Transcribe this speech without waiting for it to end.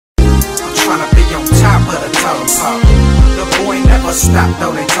told him pop. The boy never stopped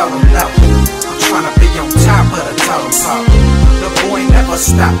though they told him no. I'm tryna be on top of the totem pole. The boy never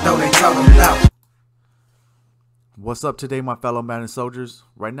stopped though they told him no. What's up today, my fellow Madden soldiers?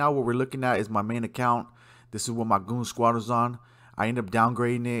 Right now what we're looking at is my main account. This is what my Goon squad was on. I ended up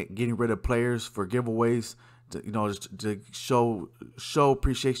downgrading it, getting rid of players for giveaways to, to show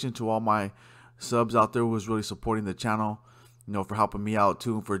appreciation to all my subs out there who was really supporting the channel, for helping me out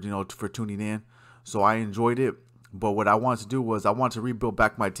too, for for tuning in. So I enjoyed it. But what I wanted to do was I wanted to rebuild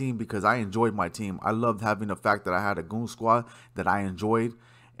back my team because I enjoyed my team. I loved having the fact that I had a Goon squad that I enjoyed.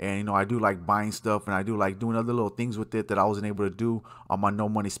 And, I do like buying stuff, and I do like doing other little things with it that I wasn't able to do on my no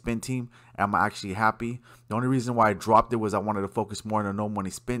money spend team. And I'm actually happy. The only reason why I dropped it was I wanted to focus more on the no money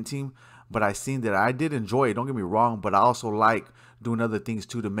spend team. But I seen that I did enjoy it, don't get me wrong, but I also like doing other things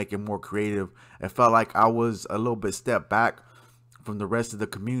too to make it more creative. It felt like I was a little bit step back from the rest of the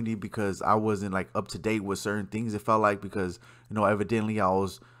community because I wasn't like up to date with certain things. It felt like because, evidently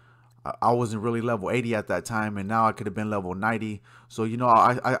I wasn't really level 80 at that time, and now I could have been level 90. So,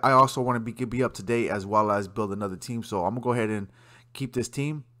 I also want to be up to date as well as build another team. So I'm going to go ahead and keep this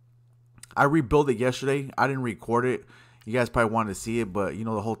team. I rebuilt it yesterday. I didn't record it. You guys probably wanted to see it, but,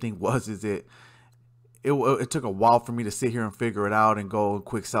 the whole thing it took a while for me to sit here and figure it out and go and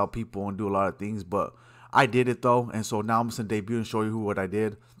quick sell people and do a lot of things. But I did it, though, and so now I'm just going to debut and show you what I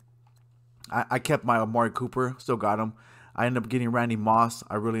did. I kept my Amari Cooper. Still got him. I ended up getting Randy Moss.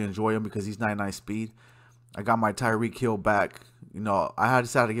 I really enjoy him because he's 99 speed. I got my Tyreek Hill back. I had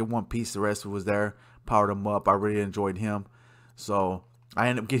decided to get one piece. The rest was there. Powered him up. I really enjoyed him. So I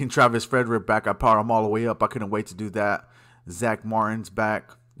ended up getting Travis Frederick back. I powered him all the way up. I couldn't wait to do that. Zach Martin's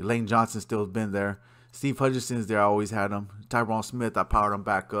back. Lane Johnson still been there. Steve Hutchinson's there. I always had him. Tyron Smith, I powered him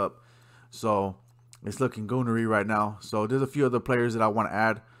back up. So it's looking goonery right now. So there's a few other players that I want to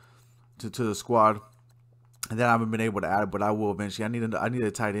add to the squad. And then I haven't been able to add it, but I will eventually. I need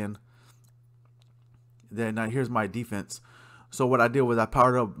a tight end. Then here's my defense. So what I did was I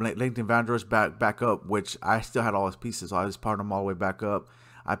powered up Leighton Vander Esch back up, which I still had all his pieces, so I just powered them all the way back up.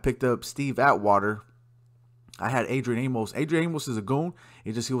 I picked up Steve Atwater. I had Adrian Amos. Adrian Amos is a goon.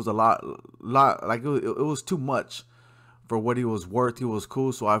 He was a lot like it was too much for what he was worth. He was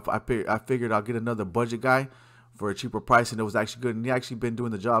cool, so I figured I'll get another budget guy for a cheaper price, and it was actually good. And he actually been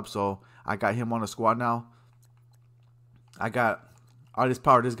doing the job, so I got him on the squad now. I just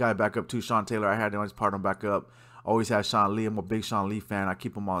powered this guy back up too, Sean Taylor. I just powered him back up. Always had Sean Lee. I'm a big Sean Lee fan. I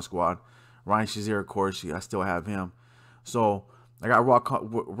keep him on the squad. Ryan Shazier, of course, I still have him. So I got I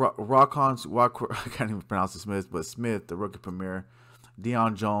can't even pronounce the Smith, the rookie premier.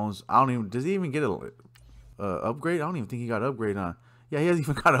 Deion Jones. Does he even get a upgrade? I don't even think he got an upgrade on. Yeah, he hasn't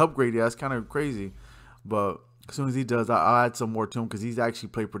even got an upgrade yet. That's kind of crazy. But as soon as he does, I'll add some more to him because he's actually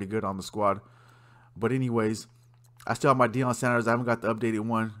played pretty good on the squad. But anyways, I still have my Deion Sanders. I haven't got the updated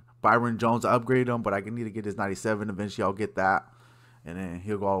one. Byron Jones, I upgraded him, but I need to get his 97. Eventually, I'll get that, and then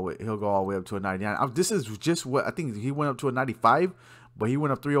he'll go all the way up to a 99. This is just what I think. He went up to a 95, but he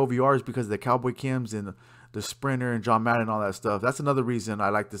went up 3 OVRs because of the Cowboy Kims and the Sprinter and John Madden and all that stuff. That's another reason I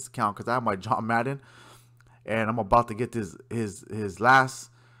like this account because I have my John Madden, and I'm about to get his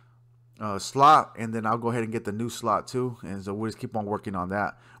last slot, and then I'll go ahead and get the new slot too, and so we'll just keep on working on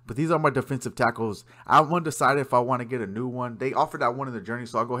that. But these are my defensive tackles. I haven't decided if I want to get a new one. They offered that one in the journey,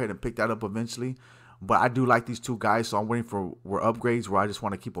 so I'll go ahead and pick that up eventually. But I do like these two guys, so I'm waiting for upgrades where I just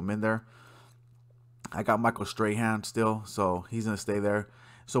want to keep them in there. I got Michael Strahan still, so he's going to stay there.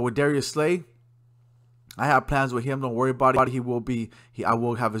 So with Darius Slay, I have plans with him. Don't worry about it. I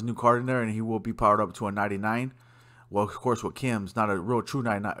will have his new card in there, and he will be powered up to a 99. Well, of course, with Kim's. Not a real true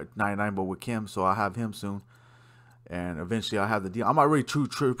 99, but with Kim, so I'll have him soon. And eventually I'll have the Deion. I'm not really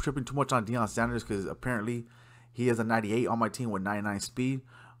tripping too much on Deion Sanders because apparently he has a 98 on my team with 99 speed.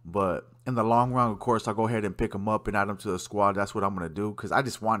 But in the long run, of course, I'll go ahead and pick him up and add him to the squad. That's what I'm going to do because I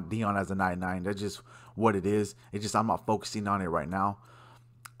just want Deion as a 99. That's just what it is. It's just I'm not focusing on it right now.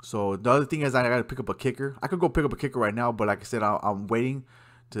 So the other thing is I got to pick up a kicker. I could go pick up a kicker right now, but like I said, I'm waiting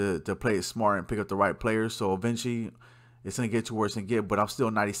to play it smart and pick up the right players. So eventually it's going to get to where it's going to get, but I'm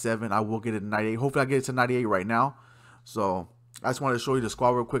still 97. I will get it to 98. Hopefully I get it to 98 right now. So I just wanted to show you the squad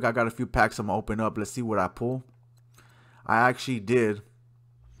real quick. I got a few packs I'm going to open up. Let's see what I pull. I actually did.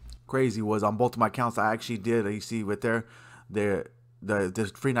 Crazy was on both of my accounts. I actually did. You see right there,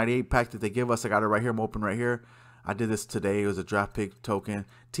 the free 98 pack that they give us. I got it right here. I'm open right here. I did this today. It was a draft pick token,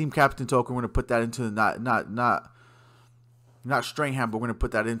 team captain token. We're gonna put that into the not Strahan, but we're gonna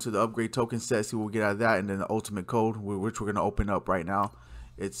put that into the upgrade token set. See what we get out of that, and then the ultimate code, which we're gonna open up right now.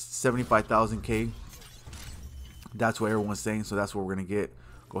 It's 75,000K. That's what everyone's saying, so that's what we're gonna get.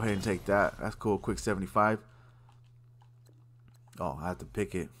 Go ahead and take that. That's cool. Quick 75. Oh, I have to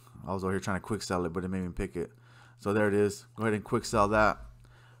pick it. I was over here trying to quick sell it, but it made me pick it. So there it is. Go ahead and quick sell that.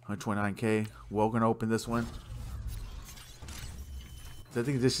 129K. We're gonna open this one. So I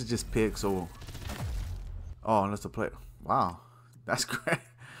think this is just pick. So, oh, and let's play. Wow, that's great.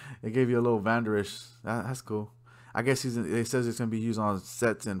 It gave you a little Vanderish. That's cool. I guess it says it's gonna be used on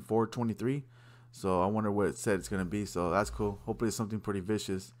sets in 423. So I wonder what set it's gonna be. So that's cool. Hopefully it's something pretty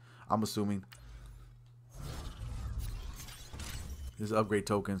vicious. I'm assuming. This is upgrade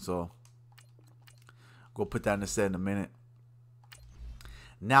token, so go put that in the set in a minute.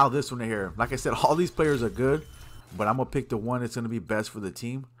 Now this one here, like I said, all these players are good, but I'm gonna pick the one that's gonna be best for the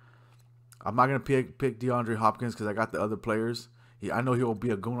team. I'm not gonna pick DeAndre Hopkins because I got the other players. I know he'll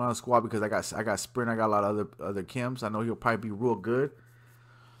be a goon on the squad because I got Sprint, I got a lot of other Kims. I know he'll probably be real good.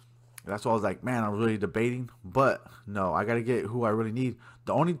 That's why I was like, man, I'm really debating, but no, I gotta get who I really need.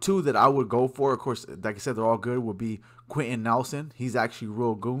 The only two that I would go for, of course, like I said, they're all good, would be Quentin Nelson. He's actually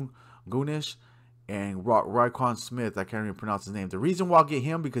real goonish. And Raekwon Smith, I can't even pronounce his name. The reason why I'll get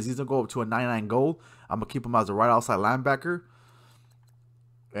him, because he's going to go up to a 99 gold. I'm going to keep him as a right outside linebacker.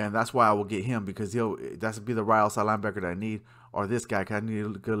 And that's why I will get him, because that's be the right outside linebacker that I need. Or this guy, because I need a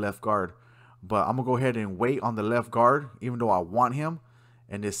good left guard. But I'm going to go ahead and wait on the left guard, even though I want him.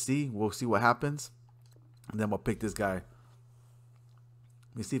 And just see. We'll see what happens. And then we'll pick this guy.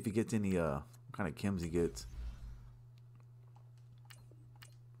 Let me see if he gets any what kind of Kims he gets.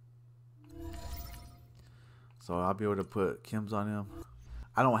 So I'll be able to put Kims on him.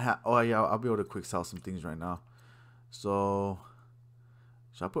 I don't have. Oh yeah, I'll be able to quick sell some things right now. So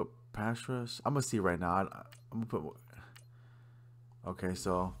should I put pass rush? I'm gonna see right now. I'm gonna put. Okay,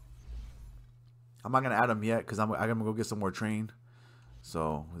 so I'm not gonna add them yet because I'm gonna go get some more trained.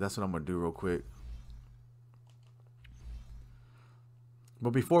 So that's what I'm gonna do real quick.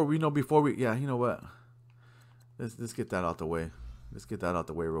 But before we, yeah, you know what? Let's get that out the way. Let's get that out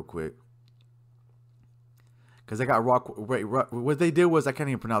the way real quick. Because I got what they did was, I can't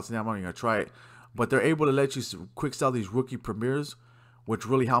even pronounce it. I'm not even gonna try it. But they're able to let you quick sell these rookie premieres, which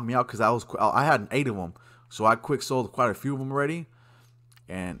really helped me out because I had 8 of them, so I quick sold quite a few of them already,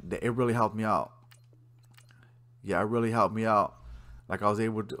 and it really helped me out. Yeah, it really helped me out. Like I was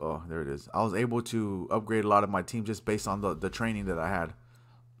able to. Oh, there it is. I was able to upgrade a lot of my team just based on the training that I had.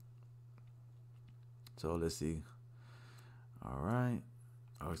 So let's see. All right.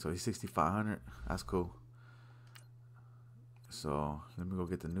 Oh, so he's 6,500. That's cool. So let me go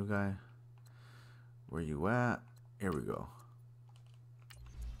get the new guy. Where you at? Here we go.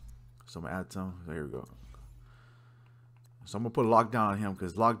 So I'm gonna add some. There we go. So I'm gonna put lockdown on him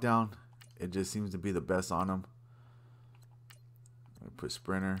because lockdown, it just seems to be the best on him. I'm gonna put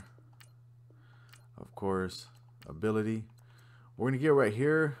sprinter. Of course, ability. We're gonna get right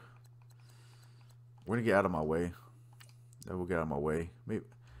here. We're gonna get out of my way. That will get out of my way.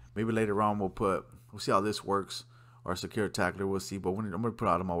 Maybe later on we'll see how this works. Or secure tackler, we'll see. But I'm gonna put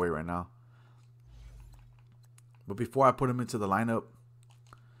it out of my way right now. But before I put him into the lineup,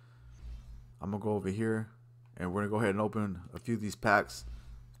 I'm gonna go over here and we're gonna go ahead and open a few of these packs.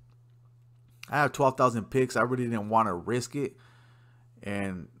 I have 12,000 picks. I really didn't want to risk it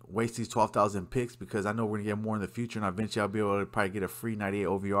and waste these 12,000 picks because I know we're gonna get more in the future, and eventually I'll be able to probably get a free 98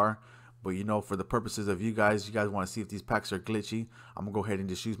 OVR. But you know, for the purposes of you guys want to see if these packs are glitchy. I'm gonna go ahead and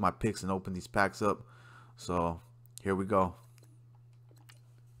just use my picks and open these packs up. So here we go.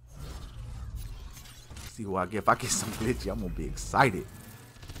 See what I get. If I get some glitchy, I'm gonna be excited.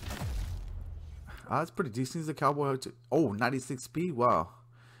 That's pretty decent. He's a cowboy. Oh, 96 speed. Wow,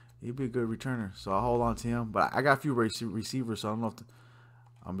 he'd be a good returner. So I'll hold on to him. But I got a few receivers, so I don't know if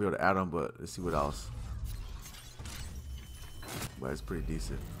I'm gonna be able to add them. But let's see what else. But it's pretty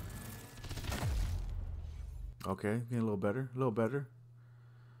decent. Okay, getting a little better. A little better.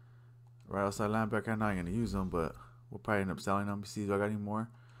 Right outside linebacker. I'm not gonna use them, but we'll probably end up selling them. See if I got any more.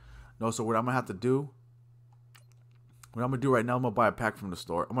 No, so what I'm gonna have to do, what I'm gonna do right now, I'm gonna buy a pack from the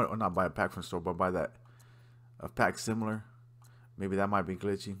store. I'm gonna not buy a pack from the store, but buy a pack similar. Maybe that might be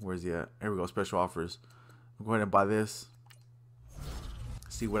glitchy. Where's he at? Here we go. Special offers. I'll go ahead and buy this.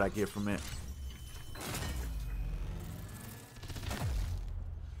 See what I get from it.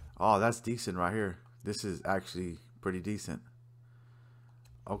 Oh, that's decent right here. This is actually pretty decent.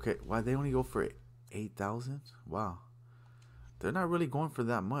 Okay, why they only go for 8,000? Wow, they're not really going for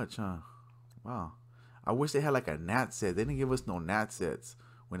that much, huh? Wow, I wish they had like a nat set. They didn't give us no nat sets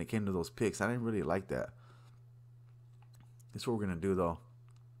when it came to those picks. I didn't really like that. That's what we're gonna do though.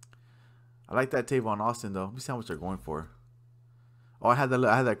 I like that Tavon Austin though. Let me see how much they're going for. Oh, I had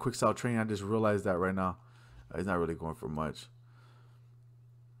that quick sell train. I just realized that right now. He's not really going for much.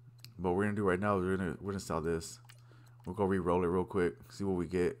 But what we're gonna do right now is we're gonna sell this. We'll go re-roll it real quick, see what we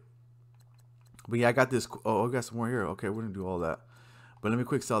get. But yeah, I got this. Oh, I got some more here. Okay, we're gonna do all that. But let me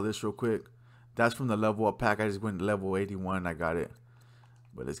quick sell this real quick. That's from the level up pack. I just went to level 81. I got it.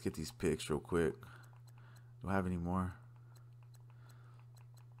 But let's get these picks real quick. Don't have any more.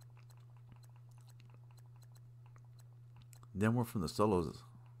 Then we're from the solos.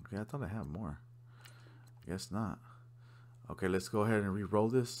 Okay, I thought I had more. Guess not. Okay, let's go ahead and re-roll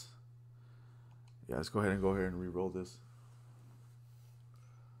this. Yeah, let's go ahead and re-roll this.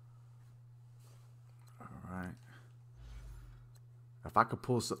 All right. If I could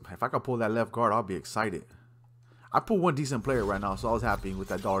pull that left guard, I'll be excited. I pulled one decent player right now, so I was happy with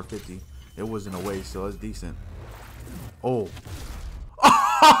that $1.50. It wasn't a waste, so it's decent. Oh.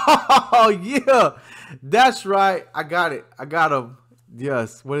 Oh yeah, that's right. I got it. I got him.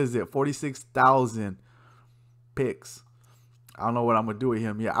 Yes. What is it? 46,000 picks. I don't know what I'm gonna do with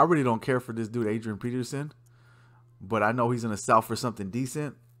him. Yeah, I really don't care for this dude, Adrian Peterson, but I know he's gonna sell for something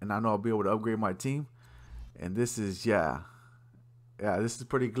decent, and I know I'll be able to upgrade my team. And this is this is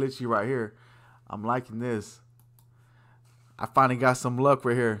pretty glitchy right here. I'm liking this. I finally got some luck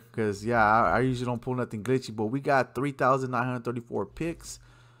right here because, yeah, I usually don't pull nothing glitchy, but we got 3,934 picks.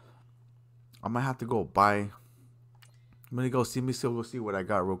 I might have to go buy. I'm going to go see what I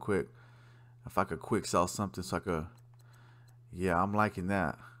got real quick. If I could quick sell something so I could. Yeah, I'm liking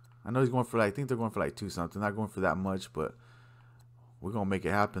that. I know he's going for like, I think they're going for like 2 something. Not going for that much, but we're going to make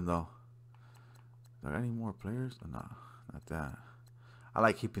it happen though. Do I got any more players? No, not that. I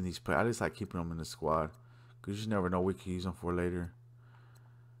like keeping these players. I just like keeping them in the squad. Because you just never know what we can use them for later.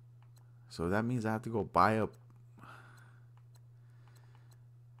 So that means I have to go buy up.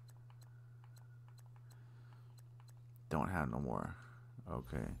 Don't have no more.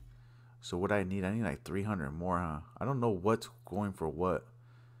 Okay. So what I need like 300 more, huh? I don't know what's going for what.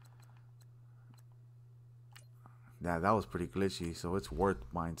 Yeah, that was pretty glitchy. So it's worth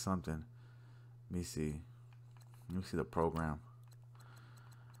buying something. Let me see. Let me see the program.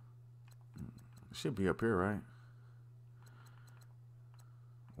 It should be up here, right?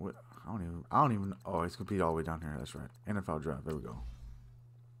 What? I don't even. Oh, it's complete all the way down here. That's right. NFL draft. There we go.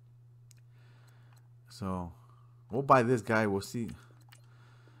 So we'll buy this guy. We'll see.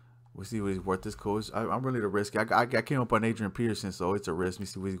 We'll see what he's worth. This cool. I'm really the risk. I came up on Adrian Peterson, so it's a risk. Let me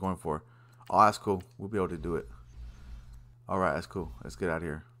see what he's going for. Oh, that's cool. We'll be able to do it. All right, that's cool. Let's get out of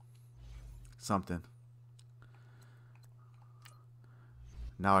here. Something.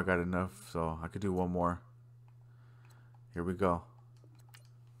 Now I got enough, so I could do one more. Here we go.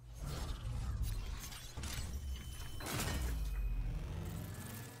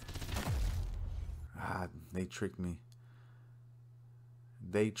 Ah, they tricked me.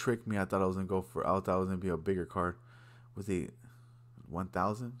 They tricked me. I thought I was gonna go for. I thought I was gonna be a bigger card. Was the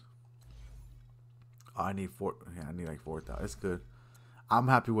 1,000? Oh, I need 4. Yeah, I need like 4,000. It's good. I'm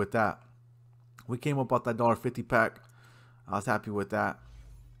happy with that. We came up with that $1.50 pack. I was happy with that.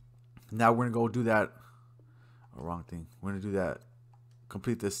 Now we're gonna go do that. Oh, wrong thing. We're gonna do that.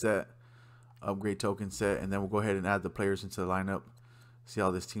 Complete this set, upgrade token set, and then we'll go ahead and add the players into the lineup. See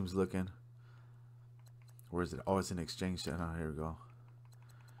how this team's looking. Where is it? Oh, it's an exchange set. Oh, here we go.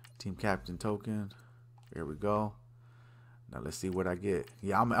 Team captain token. Here we go. Now let's see what I get.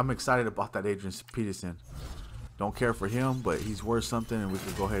 Yeah, I'm excited about that Adrian Peterson. Don't care for him, but he's worth something, and we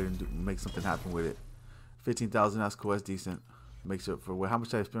can go ahead and make something happen with it. 15,000. That's cool. That's decent. Makes it for how much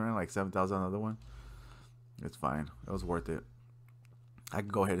did I spend on? Like 7,000 on the other one. It's fine. It was worth it. I can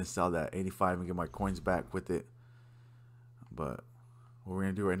go ahead and sell that 85 and get my coins back with it. But what we're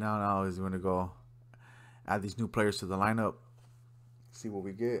gonna do right now is we're gonna go add these new players to the lineup. See what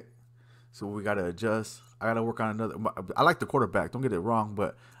we get. So we gotta adjust. I gotta work on another. I like the quarterback. Don't get it wrong,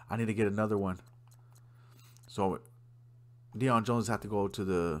 but I need to get another one. So Deion Jones have to go to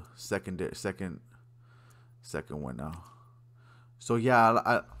the second one now. So yeah,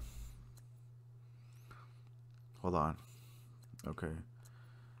 I hold on. Okay.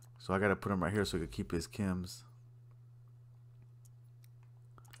 So I gotta put him right here so he can keep his Kims.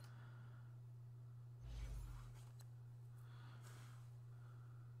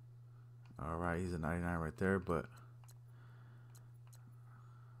 All right, he's a 99 right there, but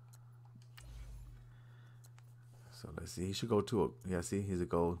so let's see. He should go to a see, he's a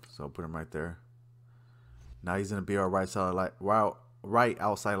gold, so I'll put him right there. Now he's gonna be our right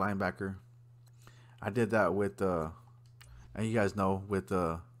outside linebacker. I did that with and you guys know with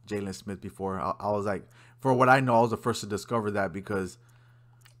Jalen Smith before. I was like, for what I know, I was the first to discover that because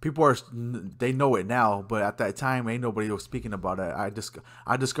people they know it now, but at that time ain't nobody was speaking about it. I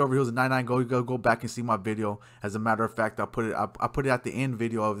discovered he was a 99. Go back and see my video. As a matter of fact, I put it at the end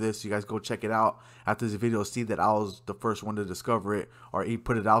video of this. You guys go check it out after this video. See that I was the first one to discover it, or he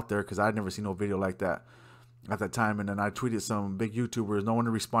put it out there, because I'd never seen no video like that at that time. And then I tweeted some big YouTubers. No one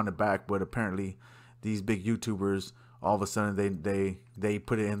responded back, but apparently these big YouTubers, all of a sudden they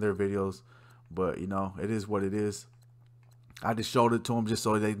put it in their videos. But you know, it is what it is. I just showed it to them just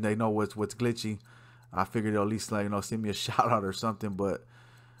so they know what's glitchy. I figured they'll at least, like, you know, send me a shout out or something, but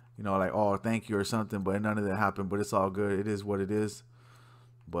you know, like, oh, thank you or something. But none of that happened. But it's all good. It is what it is.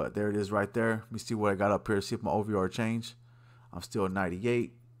 But there it is right there. Let me see what I got up here. See if my OVR changed. I'm still at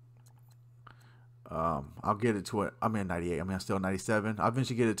 98. I'll get it to it. I'm at 98. I mean, I'm still at 97. I'll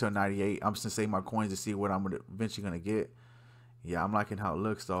eventually get it to a 98. I'm just gonna save my coins to see what I'm eventually gonna get. Yeah, I'm liking how it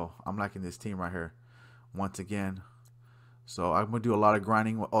looks though. I'm liking this team right here. Once again. So I'm gonna do a lot of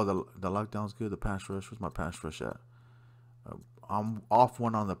grinding. Oh, the lockdown's good. The pass rush. Where's my pass rush at? I'm off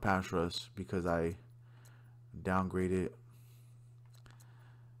one on the pass rush because I downgraded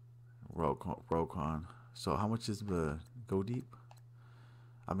Rokon. So how much is the go deep?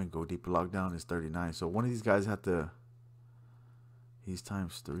 I mean, go deep lockdown is 39. So one of these guys have to. He's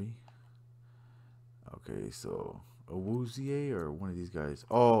 ×3. Okay, so a Woozier or one of these guys.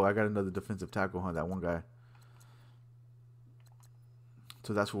 Oh, I got another defensive tackle, huh? That one guy.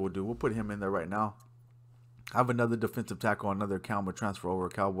 So that's what we'll do. We'll put him in there right now. I have another defensive tackle on another account, but transfer over a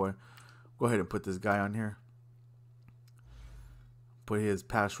Cowboy. Go ahead and put this guy on here. Put his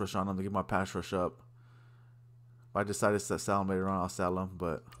pass rush on him to get my pass rush up. If I decide to sell him later on, I'll sell him,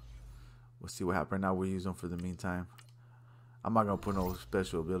 but we'll see what happens. Now we'll use him for the meantime. I'm not going to put no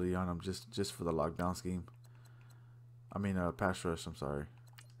special ability on him just for the lockdown scheme. I mean, pass rush, I'm sorry.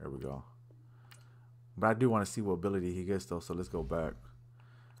 There we go. But I do want to see what ability he gets, though, so let's go back.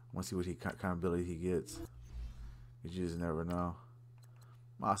 I want to see what kind of ability he gets. You just never know.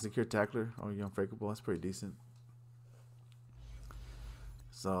 Secure tackler. Oh, you're unbreakable. That's pretty decent.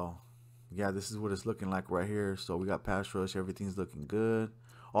 So, yeah, this is what it's looking like right here. So we got pass rush. Everything's looking good.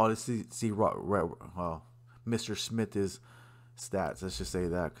 Oh, let's see Mr. Smith's stats. Let's just say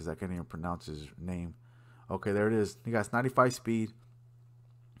that because I can't even pronounce his name. Okay, there it is. He got 95 speed,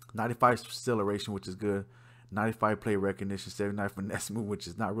 95 acceleration, which is good. 95 play recognition, 79 finesse move, which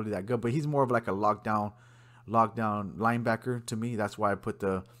is not really that good. But he's more of like a lockdown linebacker to me. That's why I put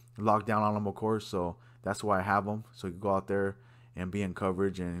the lockdown on him, of course. So that's why I have him. So he can go out there and be in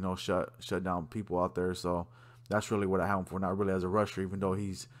coverage and, you know, shut down people out there. So that's really what I have him for. Not really as a rusher, even though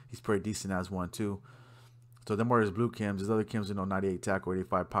he's pretty decent as one too. So them are his blue chems. His other chems, you know, 98 tackle,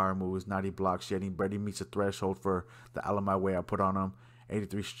 85 power moves, 90 block shedding. Brady meets a threshold for the out of my way I put on him.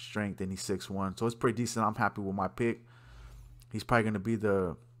 83 strength, and he's 6'1". So it's pretty decent. I'm happy with my pick. He's probably going to be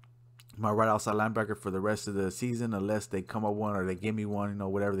my right outside linebacker for the rest of the season, unless they come up one or they give me one, you know,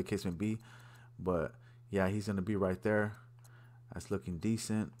 whatever the case may be. But yeah, he's going to be right there. That's looking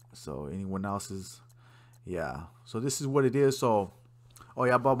decent. So anyone else's, yeah. So this is what it is. So, oh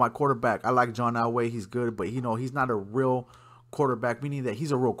yeah, about my quarterback, I like John Elway. He's good, but you know, he's not a real quarterback, meaning that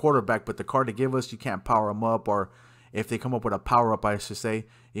he's a real quarterback, but the card they give us, you can't power him up, or if they come up with a power up, I should say,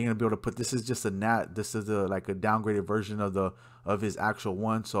 you're gonna be able to put. This is just a this is like a downgraded version of his actual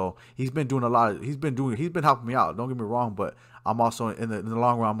one. So he's been doing a lot. He's been helping me out. Don't get me wrong, but I'm also in the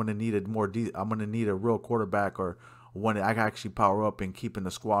long run, I'm gonna need I'm gonna need a real quarterback, or one that I can actually power up and keep in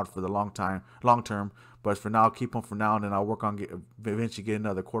the squad for the long term. But for now, keep him for now, and then I'll work on eventually get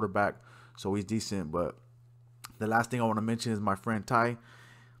another quarterback so he's decent. But the last thing I want to mention is my friend Ty.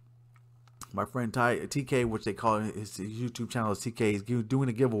 My friend Ty, TK, which they call his YouTube channel is TK. He's doing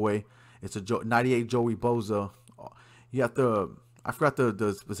a giveaway. It's a 98 Joey Bosa. You have to, I forgot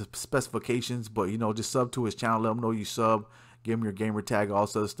the specifications, but you know, just sub to his channel. Let him know you sub. Give him your gamer tag, all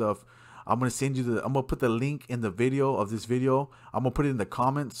sort of stuff. I'm gonna send you I'm gonna put the link in the video of this video. I'm gonna put it in the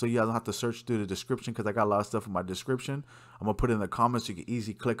comments so you guys don't have to search through the description, because I got a lot of stuff in my description. I'm gonna put it in the comments so you can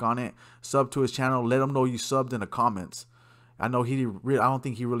easily click on it. Sub to his channel. Let him know you subbed in the comments. I know I don't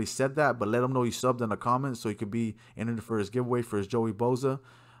think he really said that, but let him know you subbed in the comments so he could be entered for his giveaway for his Joey Bosa.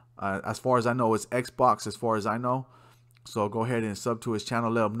 As far as I know, it's Xbox as far as I know. So go ahead and sub to his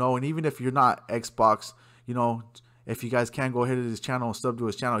channel, let him know. And even if you're not Xbox, you know, if you guys can, go ahead to his channel and sub to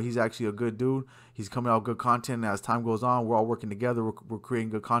his channel. He's actually a good dude. He's coming out with good content. And as time goes on, we're all working together. We're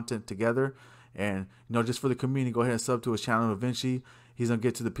creating good content together. And, you know, just for the community, go ahead and sub to his channel. Eventually, he's going to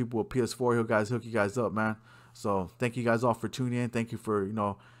get to the people with PS4. He'll hook you guys up, man. So thank you guys all for tuning in. Thank you for, you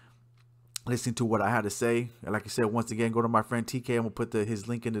know, listening to what I had to say. And like I said, once again, go to my friend TK. I'm going to put his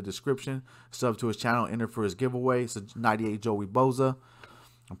link in the description. Sub to his channel. Enter for his giveaway. It's a 98 Joey Bosa.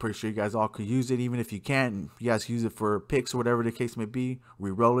 I'm pretty sure you guys all could use it. Even if you can't, you guys can use it for picks or whatever the case may be.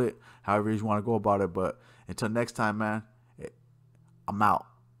 Re-roll it, however you want to go about it. But until next time, man, I'm out.